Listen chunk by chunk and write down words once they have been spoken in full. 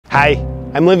Hi,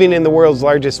 I'm living in the world's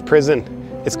largest prison.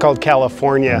 It's called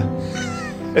California.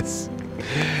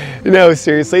 No,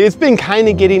 seriously, it's been kind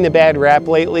of getting a bad rap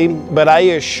lately, but I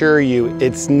assure you,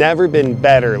 it's never been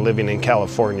better living in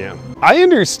California. I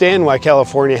understand why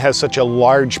California has such a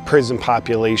large prison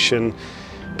population.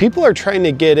 People are trying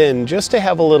to get in just to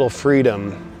have a little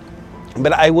freedom.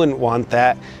 But I wouldn't want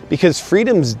that, because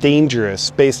freedom's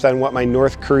dangerous based on what my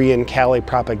North Korean Cali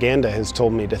propaganda has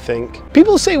told me to think.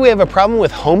 People say we have a problem with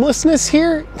homelessness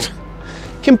here.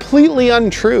 Completely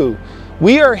untrue.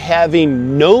 We are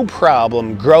having no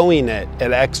problem growing it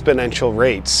at exponential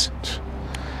rates.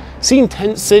 Seeing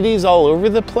tent cities all over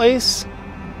the place,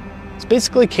 it's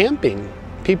basically camping.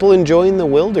 People enjoying the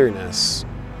wilderness.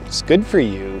 It's good for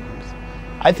you.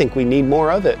 I think we need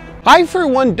more of it. I, for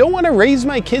one, don't want to raise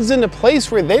my kids in a place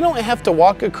where they don't have to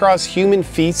walk across human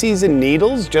feces and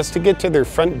needles just to get to their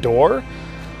front door.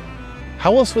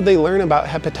 How else would they learn about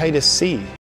hepatitis C?